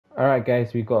Alright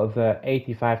guys, we got the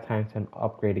 85 times 10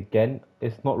 upgrade again.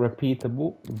 It's not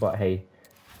repeatable, but hey,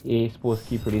 EA Sports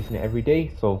keep releasing it every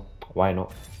day, so why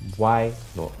not? Why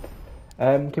not?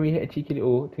 Can we hit a cheeky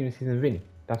little team of season Vinny?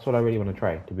 That's what I really want to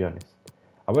try, to be honest.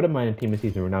 I wouldn't mind a team of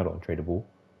season Ronaldo untradeable.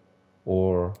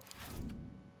 Or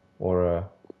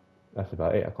that's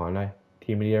about it, I can't lie.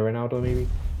 Team of the year Ronaldo maybe?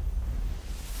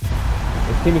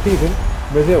 It's team of season,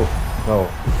 Brazil. No,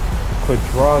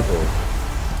 Quadrado.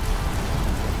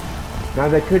 Now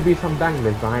there could be some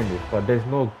danglers behind this, but there's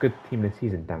no good team of the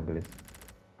season danglers.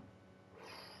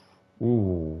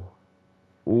 Ooh,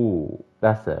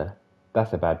 that's a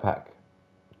bad pack.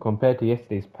 Compared to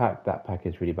yesterday's pack, that pack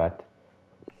is really bad.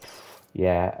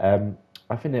 Yeah,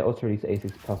 I think they also released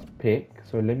A6 Plus pick,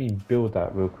 so let me build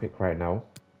that real quick right now,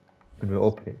 and we'll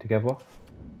open it together.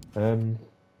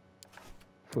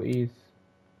 Footies,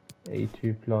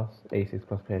 A2 Plus, A6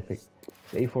 Plus player pick.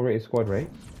 It's A4 rated squad, right?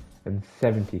 And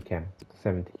 70 chem.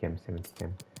 So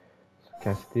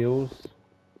Castiles,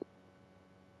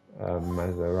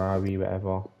 Mazarawi,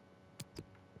 whatever.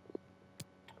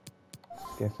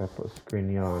 Guess I put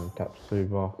Skriniar and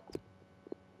Tapsuba.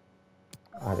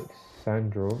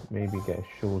 Alexandro, maybe get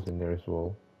Shaws in there as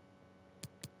well.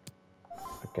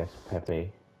 I guess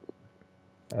Pepe.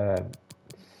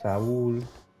 Saul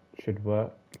should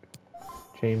work.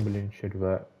 Chamberlain should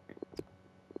work.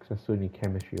 Because I still need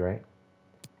chemistry, right?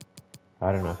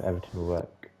 I don't know if Everton will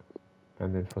work.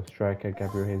 And then for striker,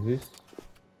 Gabriel Jesus.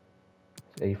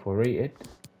 It's A4 rated.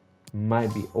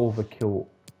 Might be overkill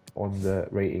on the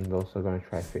rating though, so I'm going to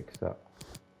try fix that.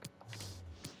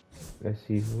 Let's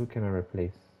see, who can I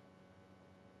replace?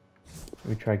 Let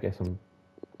me try get some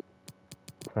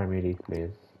Premier League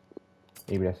players.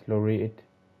 Maybe that's low rated.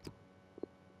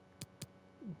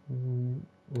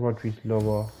 Rodri's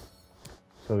lower,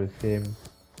 so is him.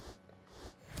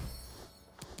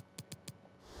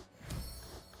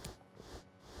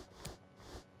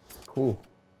 Cool.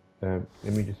 Let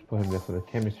me just put him there for the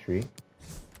chemistry.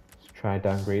 Let's try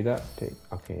downgrade that.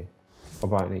 Okay.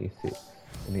 About an 86.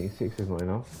 An 86 is not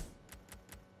enough.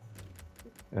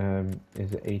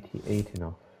 Is it 88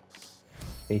 enough?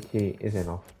 88 is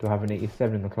enough. Do I have an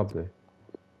 87 in the club though?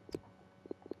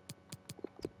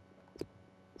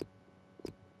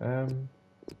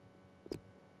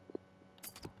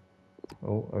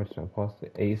 Oh, I was trying to pass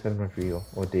it. 87 Rodrigo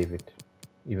or David.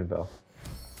 Even better.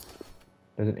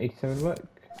 Does an 87 work?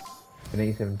 An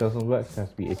 87 doesn't work, so it has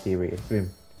to be 88 rated. Boom.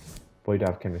 Boy, do I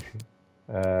have chemistry.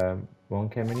 One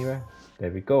chem anywhere.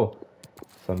 There we go.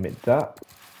 Submit that.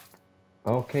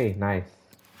 Okay, nice.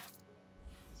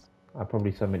 I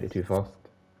probably submitted too fast.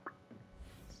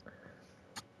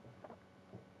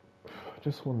 I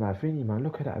just want that Vinny, man.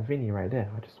 Look at that Vinny right there.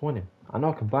 I just want him. I know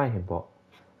I can buy him, but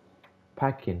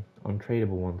packing untradeable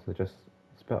ones are just,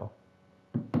 it's better.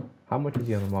 How much is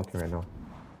he on the market right now?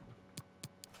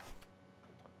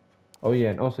 Oh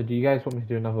yeah, and also, do you guys want me to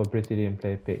do another Brazilian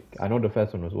player pick? I know the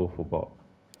first one was awful, but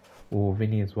oh,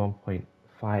 Vinny is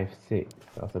 1.56.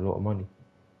 That's a lot of money.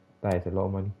 That is a lot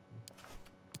of money.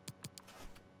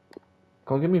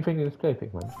 Come on, give me Vinny this player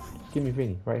pick, man. Just give me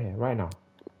Vinny right here, right now.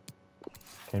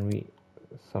 Can we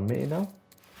submit it now?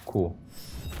 Cool.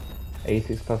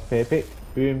 A6 plus player pick.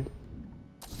 Boom.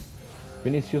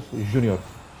 Vinicius Junior.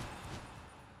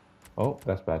 Oh,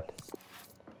 that's bad.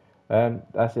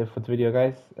 That's it for the video,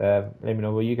 guys. Let me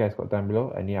know what you guys got down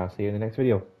below, and yeah, I'll see you in the next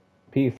video. Peace.